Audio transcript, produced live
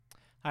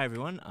Hi,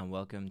 everyone, and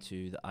welcome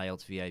to the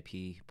IELTS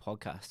VIP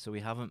podcast. So, we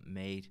haven't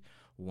made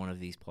one of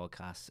these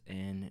podcasts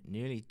in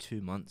nearly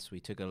 2 months. We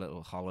took a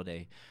little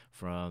holiday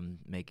from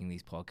making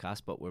these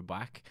podcasts, but we're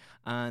back.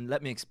 And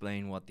let me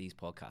explain what these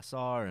podcasts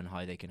are and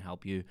how they can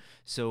help you.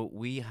 So,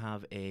 we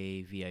have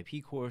a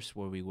VIP course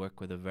where we work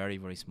with a very,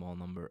 very small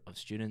number of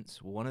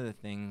students. One of the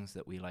things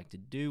that we like to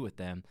do with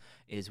them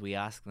is we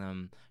ask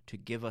them to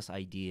give us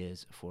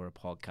ideas for a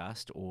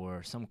podcast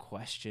or some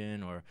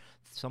question or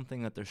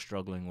something that they're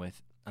struggling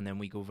with. And then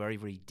we go very,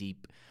 very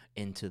deep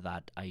into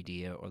that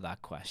idea or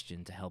that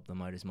question to help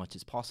them out as much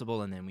as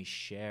possible. And then we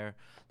share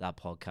that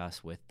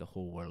podcast with the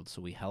whole world.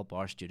 So we help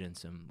our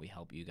students and we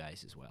help you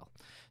guys as well.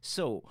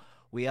 So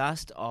we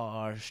asked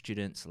our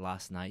students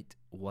last night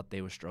what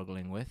they were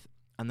struggling with.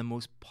 And the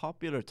most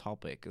popular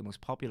topic, the most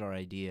popular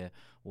idea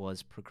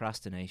was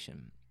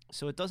procrastination.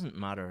 So it doesn't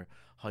matter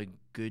how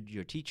good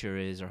your teacher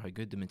is or how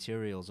good the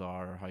materials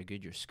are or how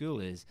good your school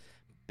is.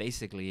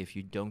 Basically, if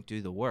you don't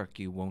do the work,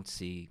 you won't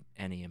see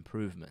any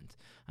improvement.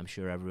 I'm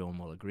sure everyone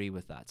will agree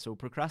with that. So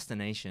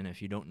procrastination,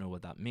 if you don't know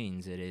what that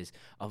means, it is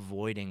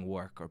avoiding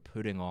work or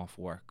putting off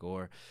work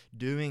or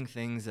doing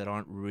things that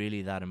aren't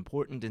really that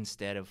important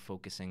instead of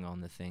focusing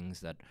on the things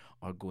that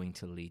are going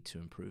to lead to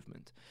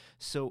improvement.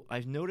 So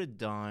I've noted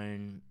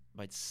down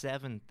about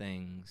 7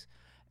 things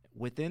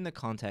within the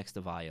context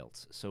of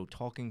IELTS, so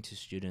talking to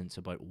students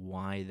about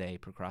why they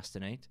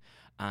procrastinate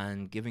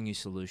and giving you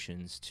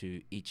solutions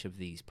to each of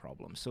these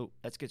problems. So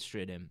let's get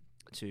straight in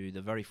to the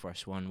very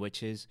first one,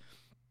 which is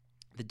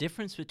the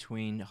difference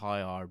between how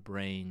our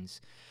brains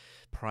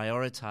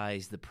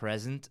prioritize the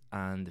present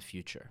and the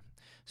future.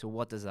 So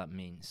what does that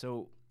mean?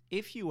 So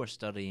if you are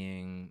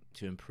studying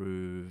to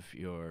improve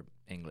your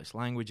English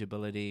language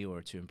ability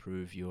or to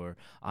improve your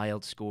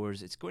IELTS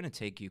scores, it's going to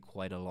take you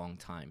quite a long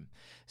time.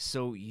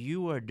 So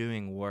you are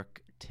doing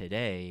work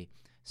today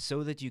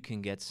so that you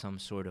can get some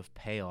sort of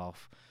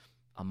payoff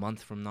a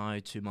month from now,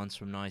 2 months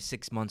from now,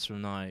 6 months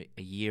from now,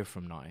 a year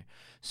from now.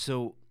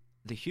 So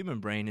the human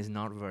brain is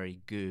not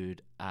very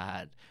good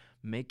at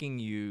making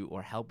you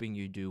or helping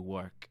you do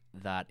work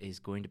that is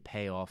going to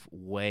pay off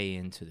way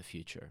into the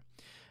future.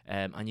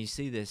 And you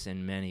see this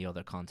in many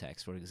other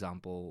contexts. For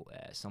example,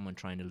 someone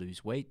trying to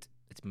lose weight,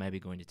 it's maybe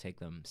going to take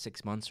them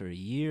 6 months or a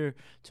year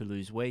to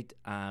lose weight.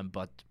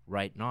 But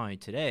right now,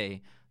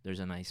 today, there's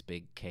a nice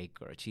big cake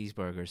or a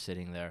cheeseburger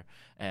sitting there.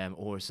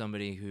 Or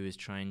somebody who is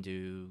trying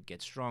to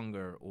get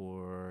stronger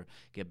or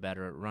get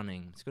better at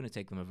running. It's going to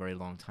take them a very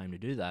long time to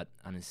do that.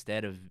 And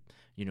instead of,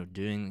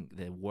 doing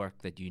the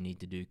work that you need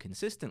to do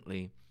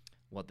consistently,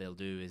 what they'll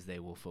do is they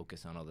will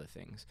focus on other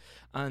things.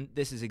 And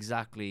this is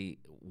exactly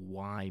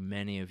why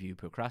many of you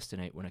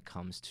procrastinate when it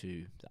comes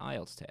to the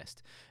IELTS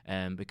test,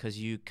 because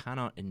you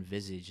cannot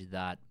envisage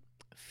that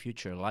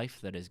future life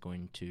that is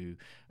going to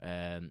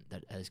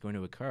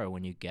occur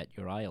when you get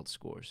your IELTS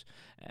scores,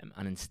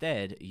 and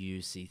instead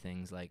you see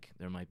things like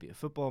there might be a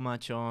football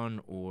match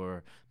on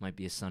or might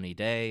be a sunny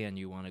day and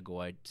you want to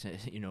go out to,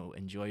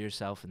 enjoy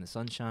yourself in the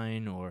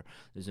sunshine, or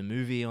there's a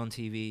movie on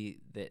TV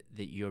that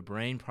your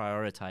brain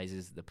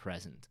prioritizes the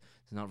present.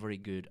 It's not very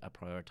good at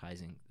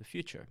prioritizing the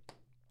future.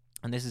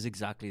 And this is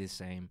exactly the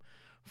same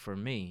for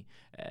me.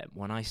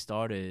 When I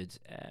started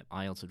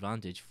IELTS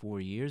Advantage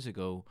 4 years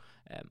ago,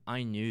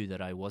 I knew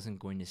that I wasn't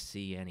going to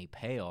see any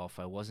payoff.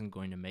 I wasn't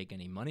going to make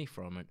any money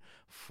from it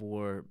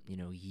for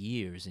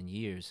years and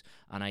years,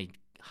 and I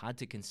had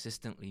to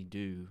consistently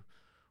do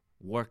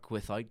work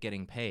without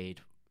getting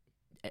paid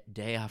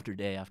day after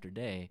day after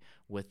day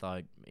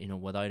without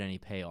any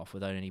payoff,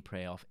 without any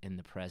payoff in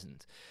the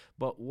present.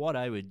 But what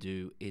I would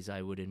do is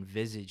I would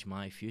envisage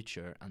my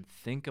future and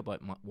think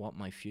about what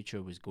my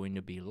future was going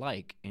to be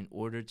like in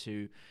order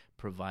to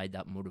provide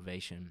that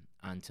motivation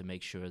and to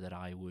make sure that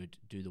I would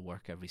do the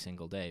work every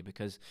single day,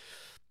 because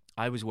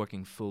I was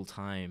working full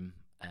time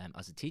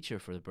as a teacher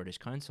for the British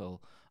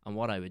Council. And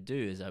what I would do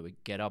is I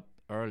would get up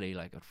early,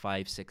 like at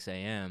 5-6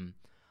 a.m.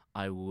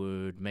 I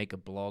would make a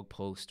blog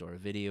post or a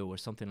video or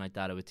something like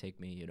that. It would take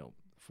me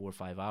 4 or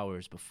 5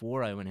 hours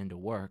before I went into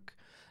work,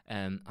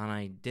 and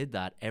I did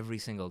that every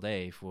single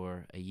day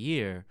for a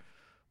year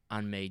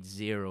and made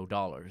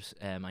 $0.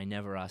 I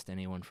never asked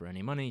anyone for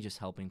any money, just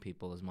helping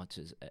people as much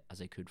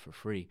as I could for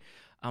free.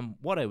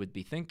 What I would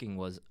be thinking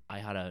was, I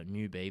had a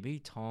new baby.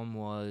 Tom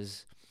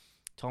was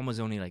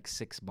only like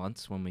 6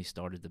 months when we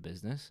started the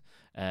business,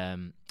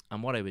 and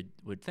what I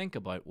would think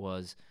about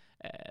was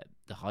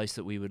the house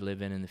that we would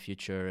live in the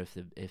future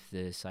if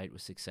the site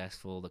was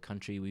successful, the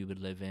country we would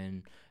live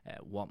in,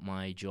 what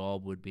my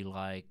job would be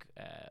like,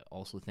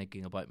 also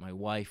thinking about my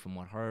wife and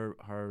what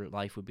her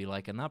life would be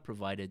like, and that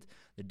provided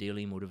the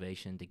daily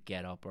motivation to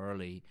get up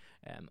early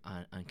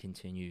and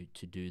continue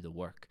to do the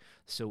work.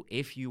 So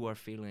if you are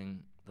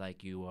feeling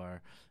like you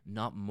are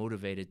not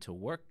motivated to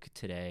work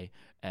today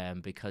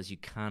because you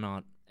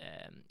cannot,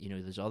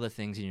 there's other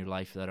things in your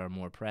life that are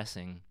more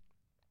pressing,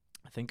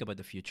 think about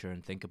the future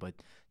and think about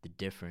the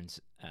difference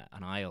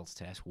an IELTS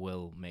test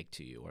will make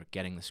to you, or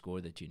getting the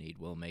score that you need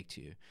will make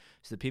to you.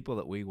 So the people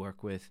that we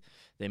work with,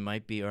 they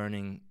might be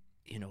earning,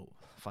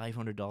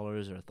 $500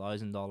 or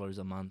 $1,000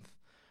 a month,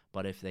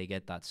 But if they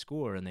get that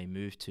score and they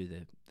move to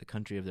the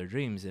country of their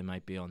dreams, they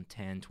might be on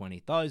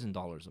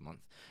 $10,000-$20,000 a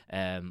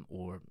month,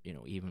 or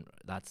even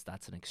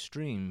that's an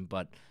extreme,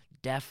 but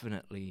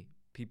definitely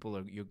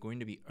you're going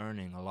to be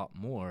earning a lot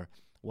more.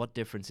 What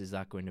difference is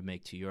that going to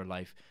make to your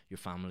life, your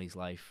family's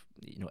life,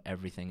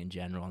 everything in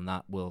general? And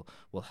that will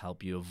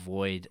help you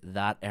avoid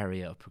that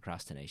area of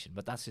procrastination.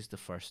 But that's just the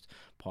first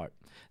part.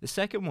 The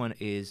second one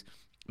is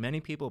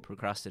many people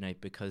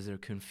procrastinate because they're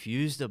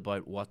confused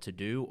about what to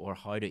do or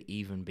how to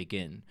even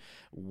begin.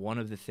 One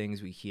of the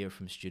things we hear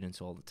from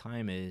students all the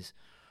time is,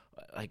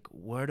 like,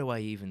 where do I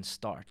even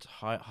start?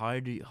 How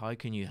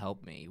can you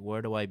help me?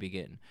 Where do I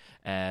begin?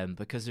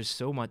 Because there's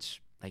so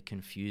much like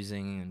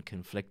confusing and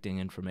conflicting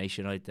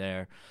information out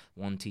there.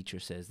 One teacher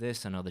says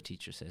this, another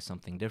teacher says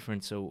something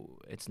different.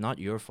 So it's not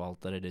your fault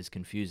that it is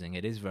confusing.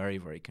 It is very,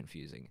 very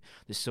confusing.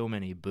 There's so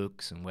many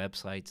books and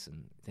websites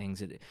and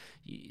things.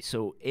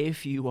 So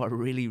if you are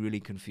really, really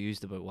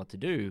confused about what to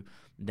do,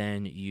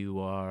 then you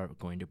are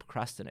going to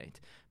procrastinate,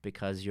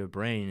 because your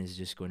brain is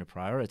just going to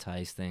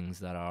prioritize things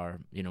that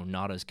are,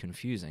 not as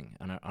confusing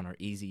and are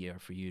easier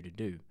for you to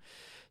do.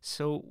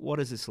 So what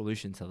is the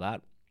solution to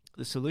that?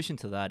 The solution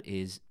to that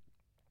is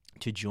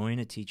to join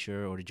a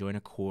teacher or to join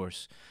a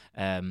course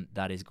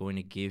that is going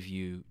to give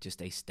you just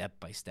a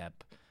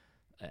step-by-step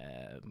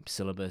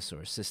syllabus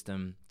or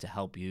system to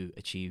help you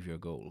achieve your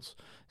goals.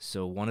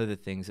 So one of the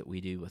things that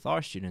we do with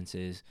our students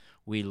is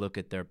we look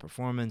at their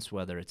performance,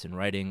 whether it's in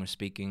writing or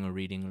speaking or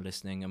reading or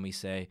listening, and we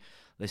say,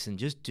 listen,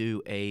 just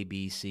do A,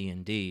 B, C,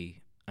 and D,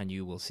 and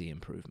you will see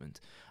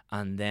improvement.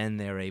 And then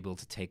they're able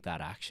to take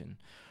that action.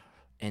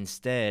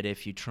 Instead,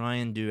 if you try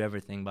and do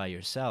everything by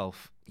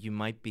yourself, you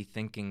might be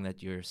thinking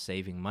that you're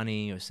saving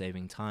money or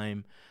saving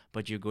time,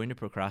 but you're going to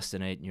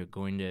procrastinate and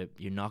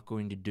you're not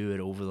going to do it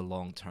over the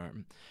long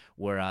term.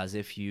 Whereas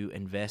if you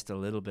invest a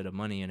little bit of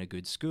money in a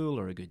good school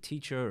or a good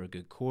teacher or a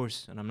good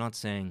course, and I'm not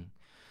saying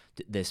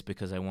this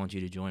because I want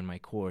you to join my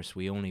course.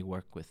 We only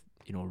work with,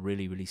 a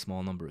really, really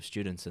small number of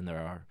students, and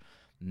there are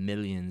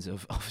millions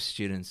of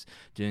students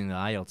doing the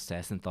IELTS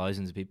test and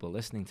thousands of people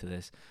listening to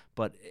this,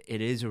 but it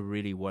is a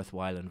really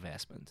worthwhile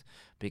investment,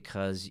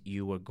 because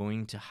you are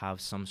going to have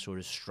some sort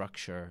of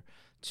structure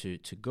to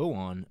go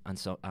on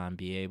and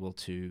be able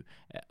to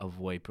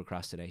avoid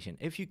procrastination.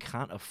 If you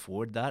can't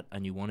afford that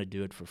and you want to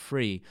do it for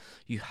free,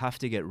 you have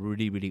to get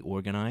really, really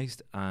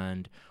organized.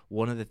 And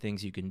one of the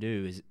things you can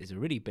do is a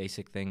really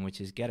basic thing,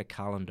 which is get a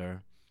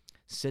calendar,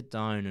 sit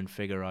down and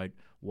figure out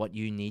what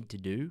you need to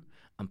do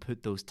and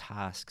put those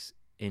tasks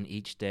in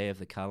each day of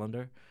the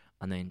calendar,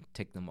 and then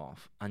tick them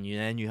off. And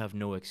then you have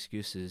no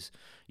excuses.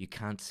 You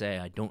can't say,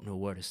 I don't know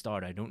where to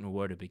start, I don't know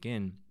where to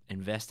begin.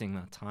 Investing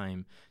that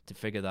time to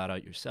figure that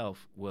out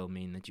yourself will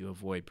mean that you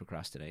avoid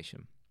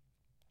procrastination.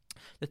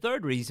 The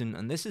third reason,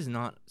 and this is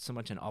not so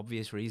much an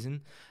obvious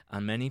reason,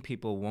 and many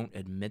people won't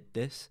admit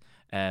this,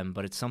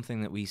 but it's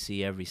something that we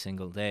see every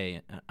single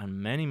day.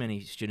 And many,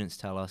 many students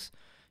tell us,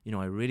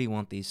 I really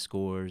want these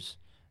scores.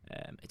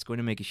 It's going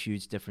to make a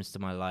huge difference to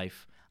my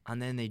life.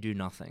 And then they do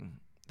nothing.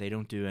 They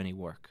don't do any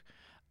work.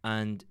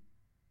 And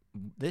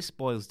this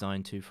boils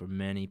down to, for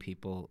many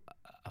people,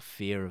 a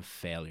fear of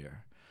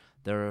failure.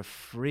 They're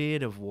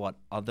afraid of what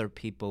other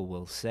people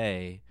will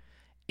say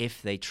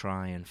if they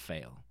try and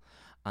fail.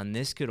 And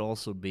this could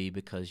also be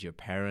because your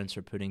parents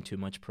are putting too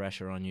much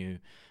pressure on you.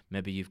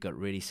 Maybe you've got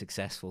really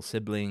successful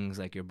siblings,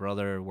 like your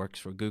brother works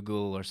for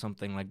Google or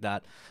something like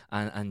that,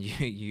 and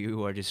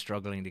you are just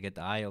struggling to get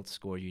the IELTS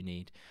score you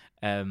need.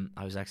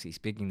 I was actually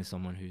speaking to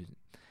someone who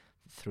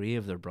 3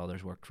 of their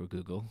brothers worked for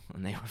Google,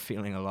 and they were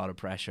feeling a lot of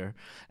pressure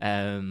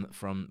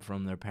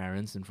from their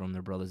parents and from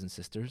their brothers and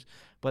sisters.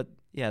 But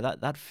yeah,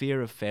 that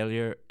fear of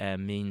failure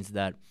means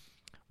that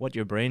what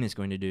your brain is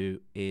going to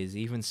do is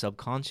even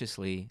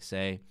subconsciously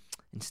say,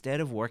 instead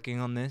of working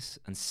on this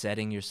and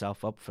setting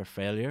yourself up for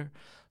failure,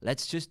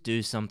 let's just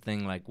do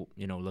something like,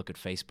 look at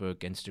Facebook,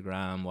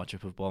 Instagram, watch a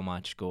football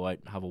match, go out,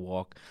 have a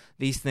walk.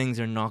 These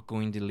things are not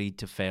going to lead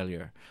to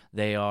failure.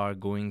 They are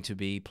going to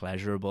be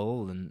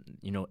pleasurable, and,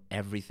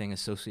 everything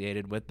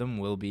associated with them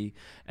will be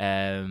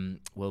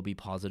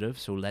positive.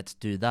 So let's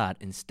do that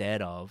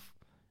instead of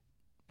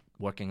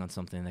working on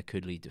something that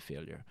could lead to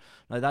failure.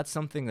 Now, that's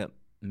something that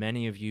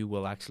many of you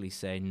will actually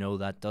say, no,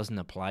 that doesn't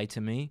apply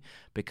to me,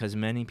 because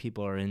many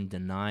people are in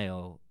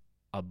denial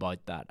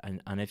about that.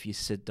 And if you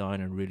sit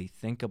down and really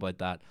think about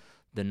that,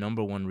 the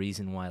number one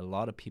reason why a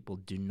lot of people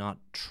do not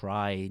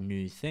try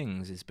new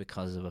things is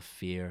because of a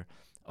fear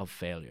of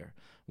failure.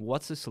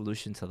 What's the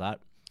solution to that?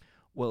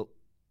 Well,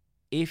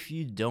 if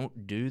you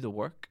don't do the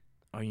work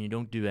or you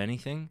don't do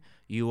anything,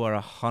 you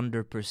are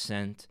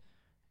 100%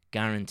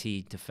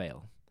 guaranteed to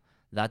fail.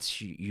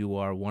 You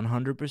are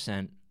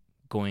 100%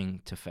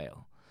 going to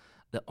fail.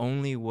 The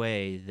only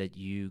way that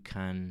you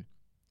can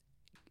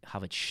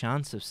have a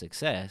chance of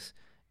success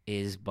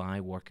is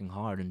by working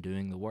hard and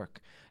doing the work.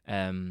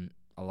 A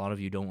lot of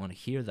you don't want to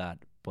hear that,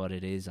 but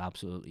it is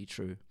absolutely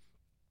true.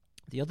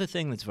 The other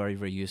thing that's very,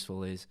 very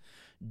useful is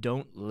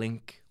don't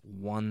link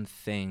one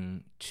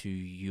thing to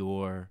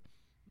your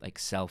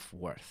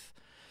self-worth.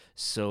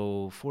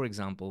 So, for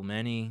example,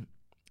 many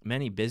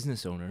many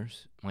business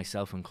owners,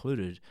 myself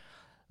included,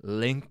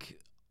 link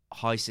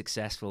how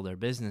successful their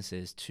business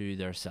is to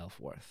their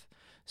self-worth.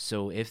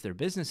 So if their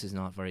business is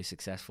not very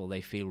successful,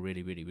 they feel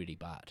really, really, really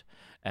bad.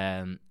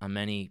 And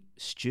many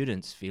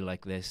students feel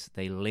like this.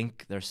 They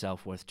link their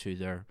self-worth to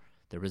their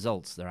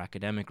results, their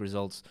academic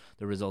results,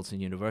 their results in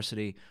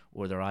university,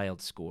 or their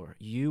IELTS score.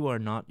 You are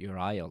not your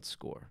IELTS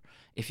score.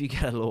 If you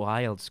get a low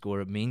IELTS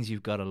score, it means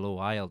you've got a low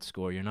IELTS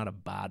score. You're not a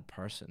bad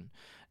person.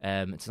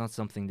 It's not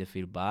something to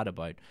feel bad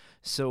about.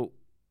 So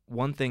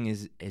one thing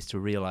is to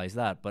realize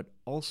that, but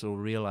also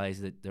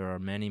realize that there are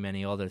many,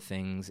 many other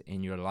things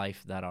in your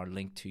life that are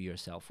linked to your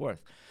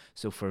self-worth.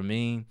 So for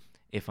me,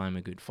 if I'm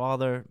a good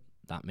father,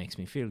 that makes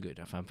me feel good.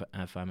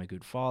 If I'm a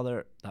good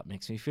father, that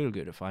makes me feel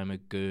good. If I'm a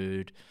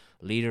good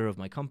leader of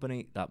my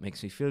company, that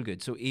makes me feel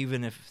good. So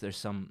even if there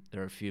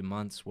are a few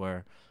months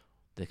where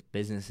the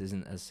business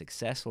isn't as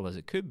successful as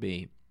it could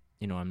be,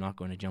 I'm not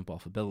going to jump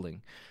off a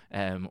building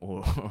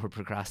or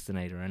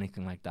procrastinate or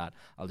anything like that.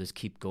 I'll just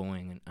keep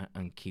going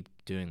and keep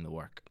doing the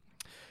work.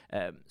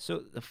 So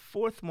the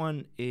fourth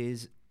one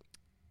is,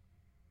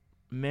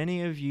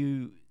 many of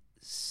you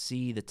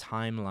see the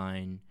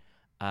timeline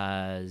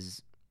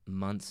as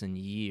months and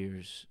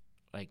years.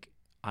 Like,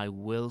 I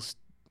will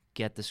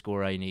get the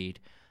score I need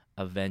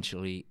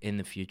eventually in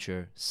the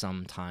future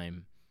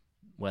sometime,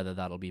 whether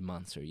that'll be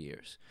months or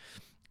years.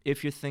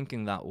 If you're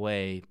thinking that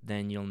way,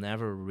 then you'll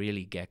never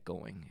really get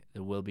going.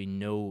 There will be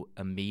no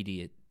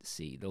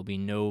immediacy. There'll be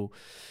no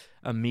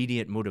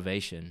immediate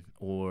motivation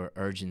or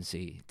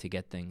urgency to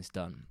get things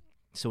done.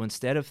 So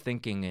instead of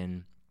thinking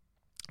in,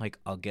 like,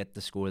 I'll get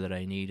the score that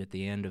I need at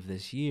the end of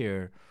this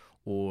year,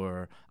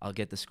 or I'll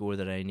get the score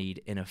that I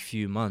need in a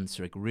few months,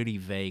 or like really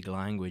vague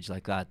language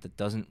like that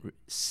doesn't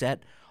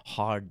set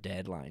hard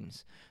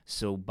deadlines.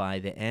 So by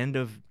the end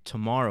of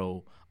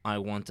tomorrow, I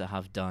want to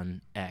have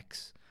done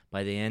X.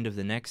 By the end of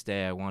the next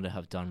day, I want to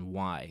have done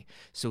Y.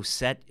 So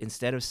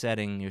instead of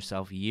setting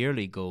yourself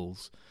yearly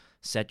goals,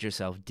 set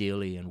yourself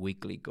daily and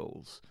weekly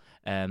goals.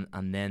 And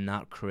then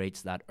that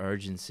creates that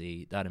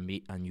urgency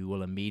and you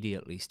will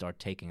immediately start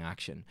taking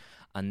action.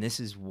 And this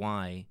is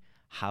why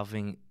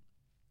having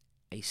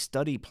a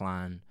study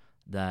plan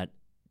that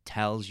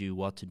tells you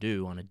what to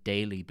do on a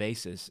daily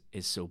basis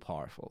is so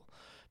powerful,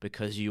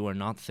 because you are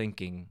not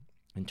thinking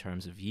in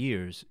terms of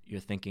years, you're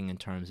thinking in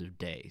terms of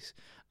days.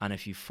 And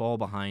if you fall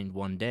behind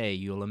one day,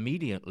 you'll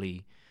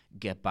immediately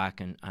get back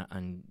and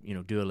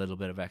do a little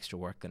bit of extra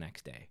work the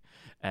next day.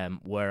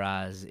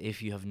 Whereas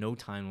if you have no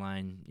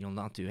timeline, you'll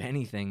not do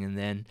anything, and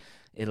then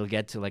it'll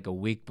get to like a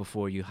week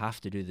before you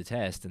have to do the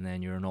test, and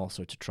then you're in all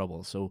sorts of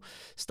trouble. So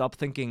stop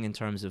thinking in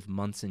terms of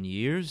months and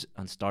years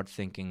and start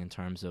thinking in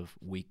terms of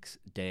weeks,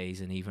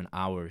 days, and even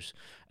hours,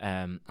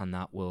 and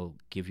that will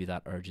give you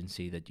that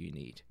urgency that you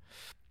need.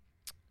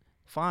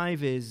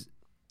 5 is,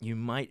 you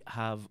might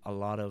have a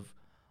lot of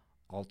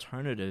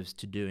alternatives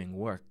to doing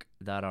work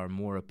that are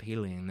more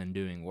appealing than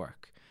doing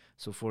work.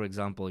 So for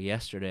example,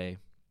 yesterday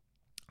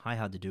I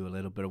had to do a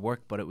little bit of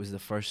work, but it was the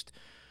first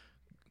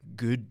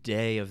good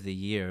day of the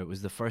year. It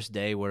was the first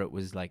day where it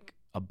was like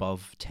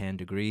above 10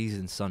 degrees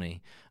and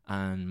sunny,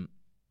 and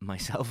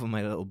myself and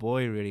my little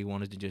boy really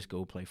wanted to just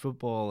go play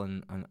football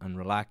and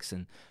relax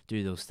and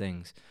do those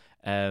things.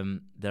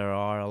 There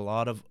are a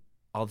lot of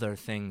other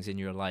things in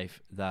your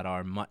life that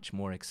are much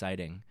more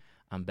exciting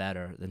and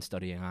better than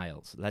studying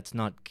IELTS. Let's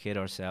not kid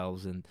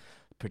ourselves and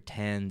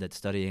pretend that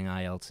studying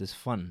IELTS is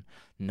fun.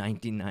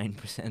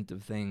 99%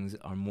 of things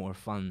are more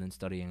fun than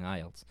studying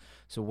IELTS.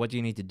 So what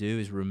you need to do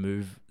is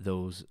remove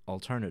those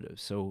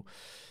alternatives. So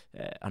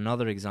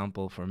another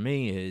example for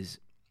me is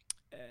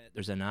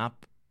there's an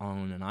app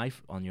on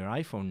your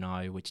iPhone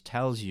now which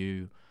tells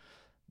you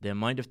the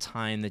amount of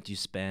time that you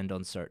spend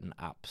on certain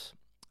apps.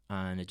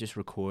 And it just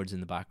records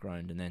in the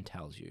background and then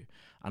tells you.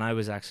 And I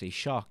was actually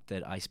shocked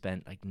that I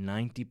spent like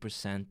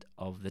 90%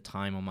 of the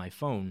time on my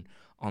phone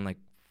on like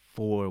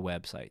 4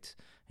 websites.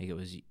 I think it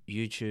was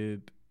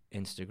YouTube,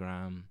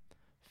 Instagram,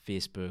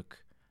 Facebook,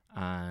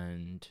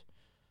 and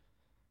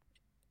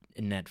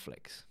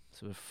Netflix.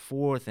 So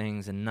 4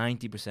 things, and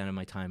 90% of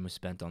my time was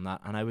spent on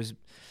that. And I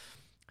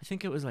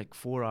think it was like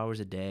 4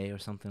 hours a day or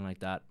something like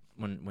that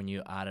when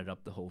you added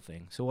up the whole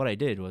thing. So what I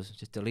did was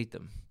just delete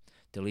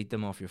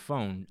them off your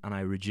phone, and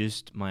I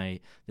reduced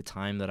the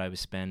time that I was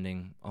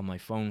spending on my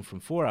phone from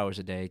 4 hours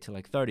a day to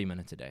like 30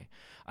 minutes a day.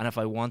 And if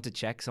I want to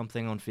check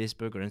something on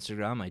Facebook or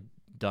Instagram, I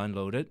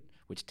download it,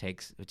 which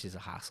is a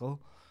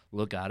hassle,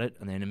 look at it,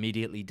 and then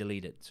immediately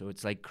delete it. So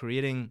it's like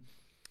creating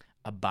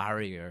a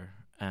barrier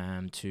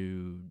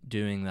to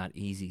doing that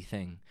easy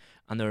thing.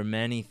 And there are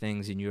many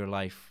things in your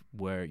life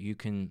where you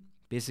can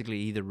basically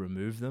either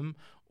remove them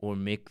or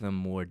make them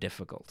more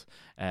difficult.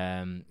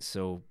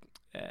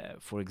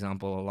 For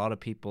example, a lot of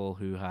people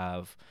who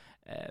have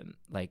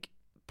like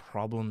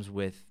problems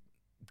with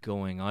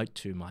going out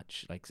too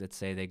much, like let's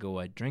say they go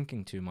out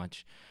drinking too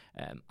much,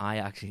 I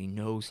actually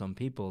know some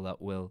people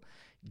that will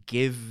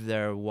give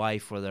their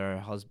wife or their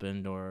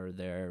husband or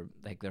their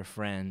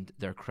friend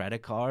their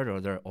credit card or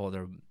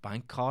their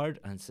bank card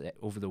and say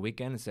over the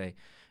weekend and say,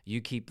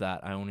 You keep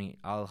that.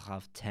 I'll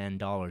have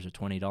 $10 or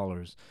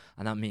 $20,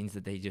 and that means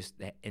that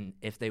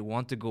if they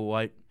want to go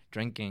out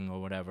drinking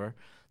or whatever,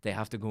 they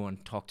have to go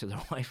and talk to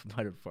their wife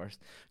about it first,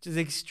 which is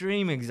an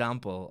extreme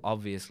example,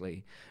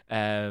 obviously,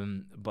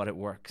 but it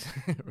works.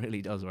 It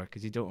really does work,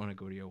 because you don't want to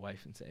go to your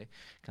wife and say,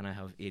 can I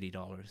have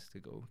 $80 to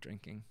go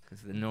drinking?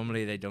 Because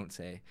normally they don't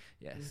say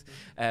yes.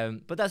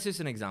 But that's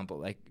just an example.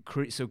 Like,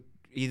 so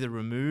either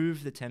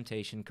remove the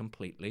temptation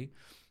completely.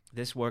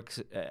 This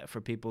works for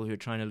people who are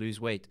trying to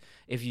lose weight.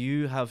 If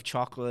you have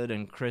chocolate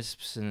and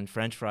crisps and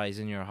French fries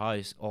in your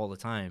house all the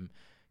time,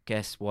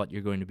 guess what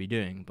you're going to be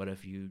doing? But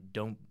if you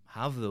don't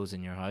have those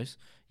in your house,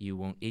 you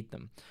won't eat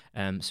them.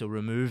 So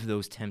remove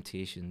those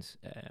temptations,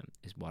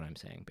 is what I'm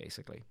saying,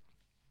 basically.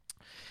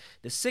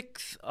 The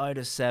 6th out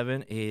of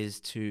 7 is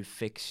to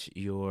fix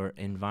your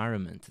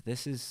environment.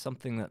 This is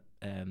something that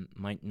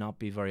might not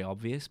be very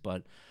obvious,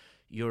 but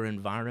your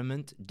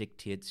environment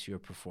dictates your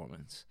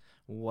performance.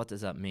 What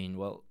does that mean?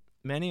 Well,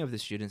 many of the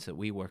students that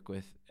we work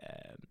with,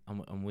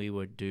 and we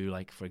would do,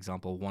 like, for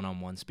example,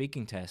 one-on-one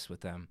speaking tests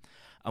with them,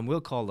 and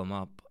we'll call them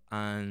up,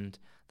 and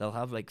they'll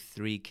have like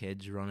 3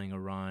 kids running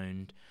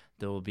around.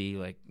 There will be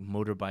like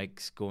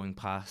motorbikes going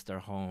past their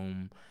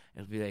home.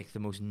 It'll be like the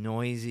most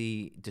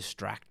noisy,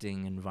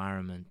 distracting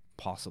environment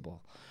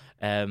possible.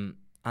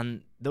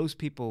 And those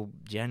people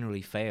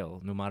generally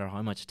fail, no matter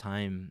how much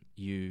time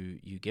you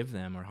give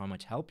them or how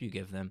much help you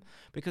give them,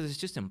 because it's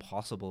just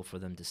impossible for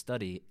them to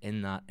study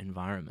in that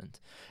environment.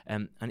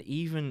 And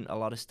even a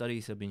lot of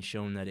studies have been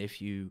shown that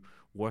if you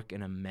work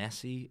in a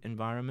messy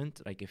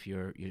environment, like if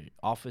your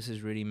office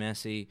is really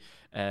messy,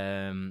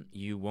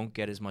 you won't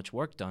get as much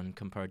work done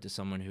compared to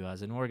someone who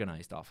has an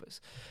organized office.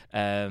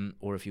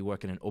 Or if you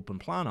work in an open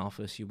plan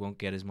office, you won't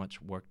get as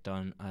much work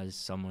done as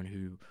someone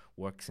who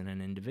works in an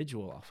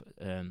individual office,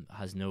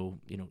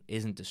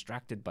 isn't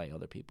distracted by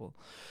other people.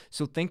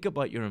 So think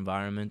about your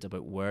environment,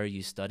 about where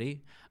you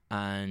study,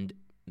 and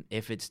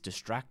if it's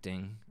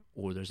distracting,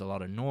 or there's a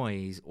lot of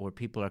noise, or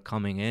people are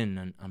coming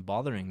in and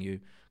bothering you,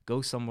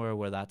 go somewhere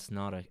where that's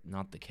not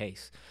the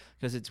case,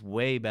 because it's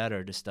way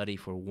better to study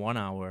for 1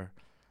 hour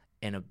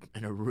in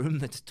a room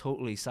that's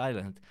totally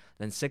silent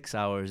than 6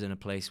 hours in a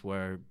place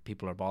where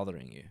people are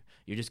bothering you.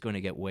 You're just going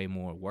to get way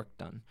more work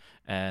done,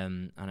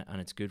 and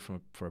it's good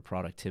for a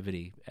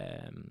productivity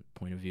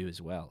point of view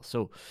as well.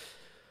 So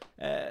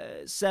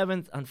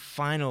 7th and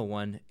final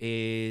one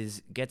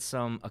is get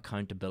some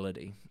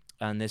accountability.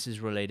 And this is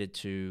related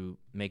to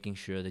making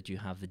sure that you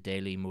have the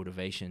daily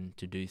motivation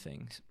to do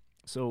things.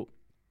 So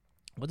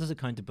what does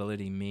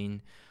accountability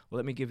mean? Well,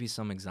 let me give you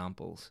some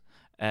examples.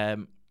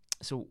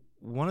 So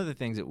one of the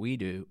things that we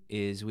do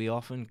is we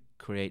often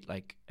create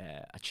like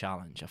a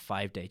challenge, a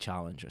 5-day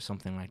challenge or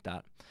something like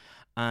that.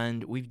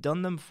 And we've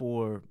done them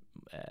for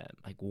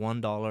like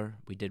 $1.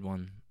 We did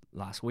one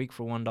last week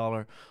for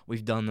 $1.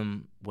 We've done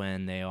them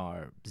when they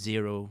are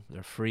 $0,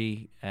 they're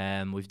free.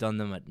 We've done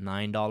them at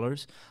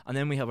 $9. And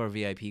then we have our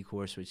VIP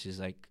course, which is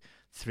like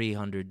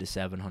 $300 to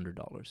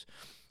 $700.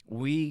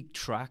 We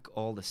track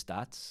all the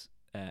stats.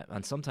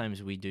 And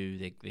sometimes we do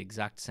the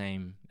exact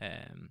same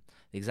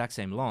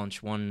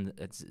launch, one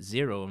that's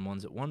 $0 and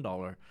one's at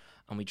 $1,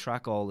 and we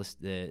track all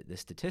the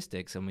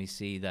statistics, and we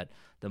see that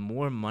the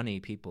more money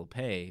people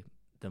pay,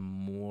 the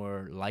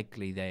more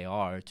likely they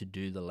are to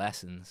do the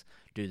lessons,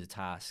 do the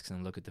tasks,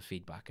 and look at the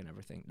feedback and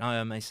everything. Now,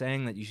 am I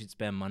saying that you should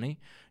spend money?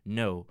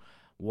 No.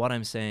 What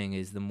I'm saying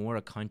is the more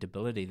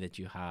accountability that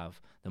you have,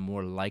 the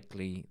more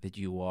likely that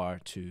you are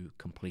to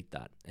complete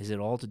that. Is it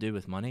all to do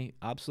with money?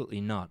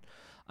 Absolutely not.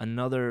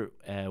 Another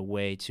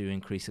way to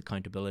increase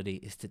accountability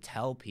is to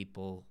tell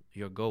people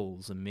your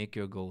goals and make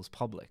your goals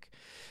public.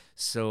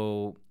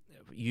 So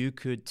you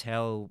could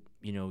tell,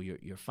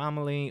 your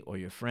family or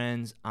your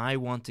friends, I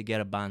want to get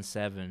a band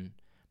 7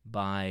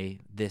 by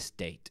this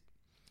date.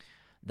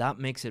 That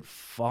makes it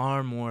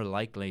far more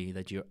likely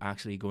that you're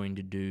actually going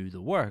to do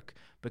the work,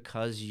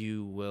 because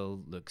you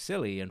will look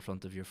silly in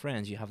front of your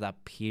friends. You have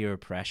that peer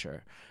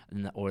pressure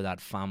or that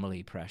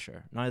family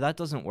pressure. Now, that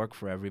doesn't work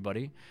for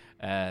everybody,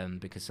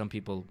 because some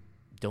people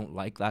don't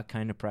like that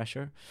kind of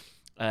pressure.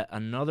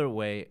 Another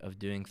way of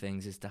doing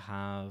things is to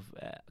have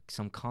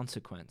some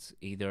consequence.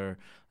 Either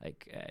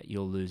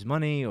you'll lose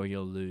money or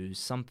you'll lose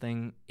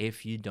something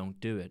if you don't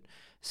do it.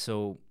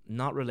 So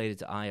not related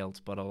to IELTS,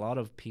 but a lot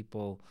of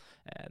people,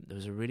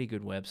 there's a really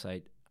good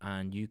website,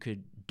 and you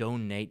could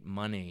donate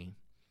money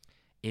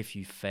if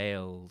you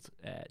failed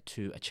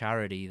to a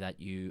charity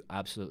that you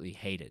absolutely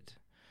hated.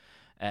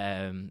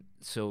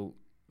 So,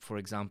 for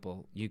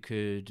example, you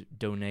could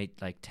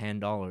donate like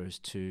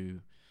 $10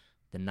 to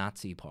the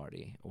Nazi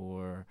party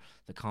or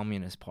the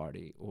Communist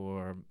Party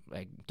or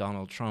like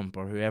Donald Trump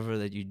or whoever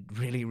that you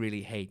really,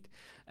 really hate.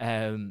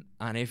 And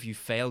if you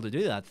fail to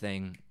do that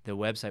thing, the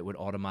website would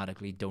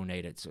automatically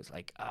donate it. So it's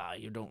like,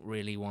 you don't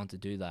really want to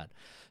do that.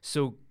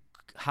 So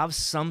have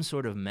some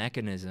sort of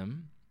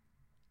mechanism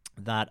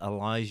that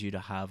allows you to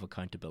have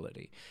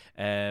accountability.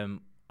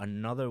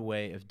 Another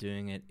way of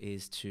doing it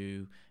is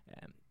to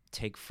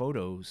take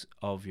photos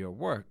of your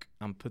work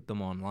and put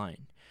them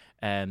online.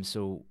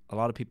 So a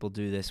lot of people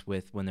do this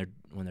with when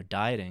they're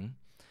dieting.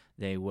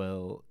 they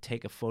will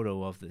take a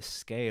photo of the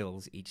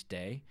scales each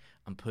day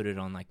and put it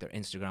on like their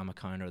Instagram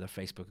account or their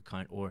Facebook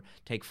account, or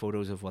take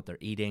photos of what they're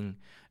eating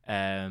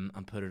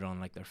and put it on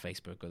like their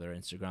Facebook or their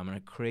Instagram, and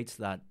it creates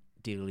that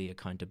daily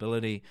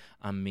accountability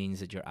and means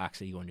that you're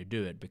actually going to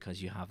do it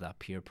because you have that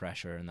peer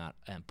pressure and that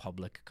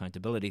public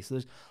accountability. So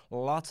there's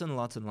lots and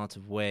lots and lots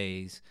of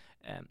ways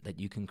that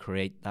you can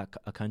create that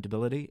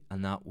accountability,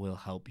 and that will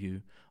help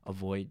you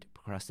avoid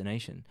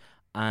procrastination.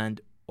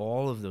 And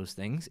all of those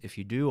things, if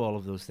you do all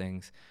of those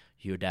things,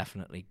 you're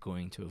definitely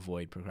going to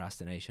avoid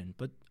procrastination.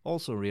 But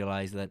also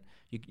realize that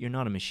you're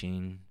not a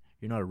machine,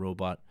 you're not a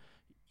robot.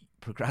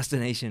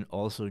 Procrastination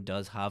also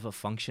does have a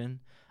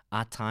function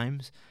at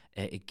times.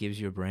 It gives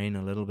your brain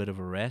a little bit of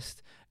a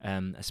rest,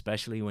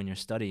 especially when you're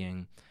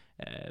studying.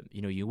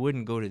 You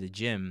wouldn't go to the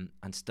gym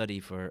and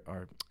study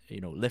or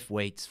lift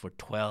weights for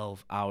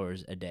 12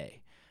 hours a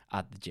day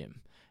at the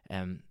gym,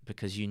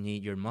 because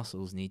your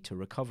muscles need to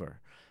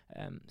recover.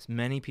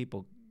 Many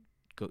people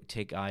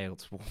take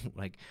IELTS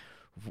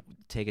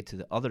take it to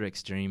the other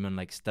extreme and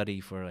like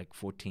study for like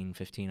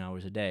 14-15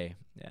 hours a day.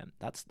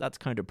 That's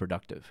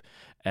counterproductive.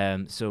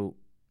 So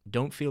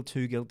don't feel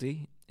too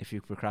guilty if you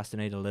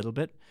procrastinate a little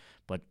bit,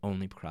 but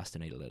only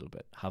procrastinate a little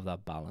bit. Have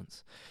that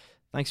balance.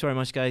 Thanks very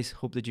much, guys.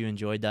 Hope that you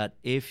enjoyed that.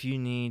 If you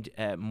need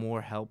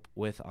more help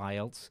with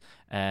IELTS,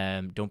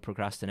 don't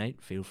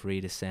procrastinate. Feel free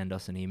to send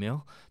us an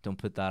email. Don't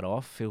put that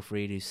off. Feel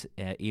free to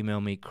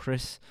email me,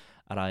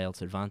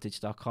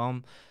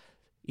 chris@IELTSadvantage.com.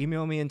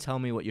 Email me and tell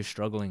me what you're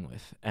struggling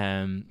with.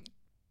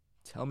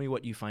 Tell me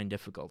what you find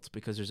difficult,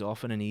 because there's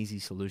often an easy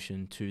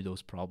solution to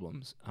those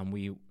problems.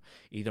 And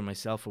either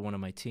myself or one of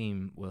my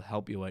team will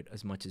help you out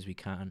as much as we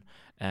can.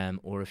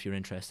 Or if you're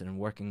interested in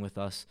working with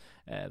us,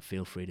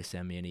 feel free to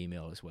send me an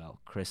email as well,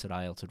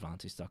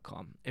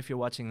 chris@IELTSadvantage.com. If you're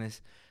watching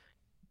this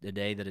the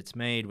day that it's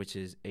made, which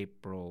is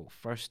April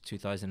 1st,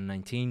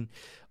 2019,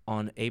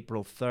 on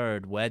April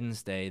 3rd,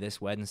 this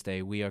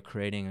Wednesday, we are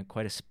creating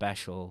quite a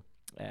special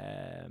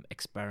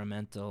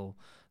experimental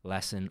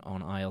lesson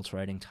on IELTS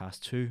Writing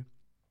Task 2.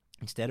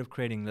 Instead of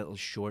creating little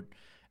short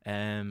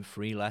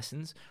free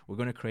lessons, we're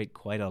going to create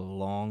quite a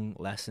long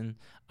lesson,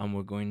 and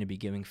we're going to be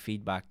giving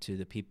feedback to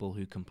the people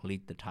who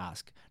complete the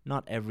task.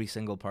 Not every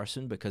single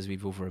person, because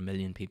we've over 1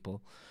 million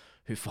people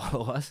who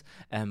follow us,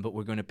 but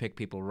we're going to pick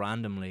people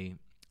randomly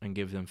and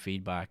give them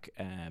feedback,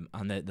 and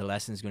the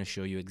lesson is going to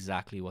show you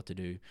exactly what to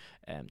do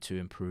to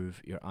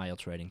improve your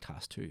IELTS Writing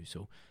Task 2.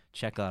 So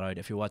check that out.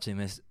 If you're watching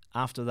this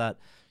after that,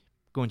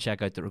 go and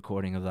check out the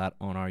recording of that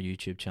on our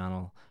YouTube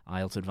channel,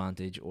 IELTS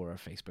Advantage, or our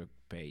Facebook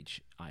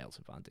page, IELTS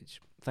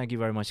Advantage. Thank you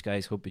very much,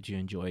 guys. Hope that you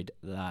enjoyed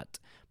that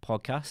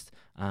podcast,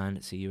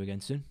 and see you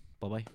again soon. Bye-bye.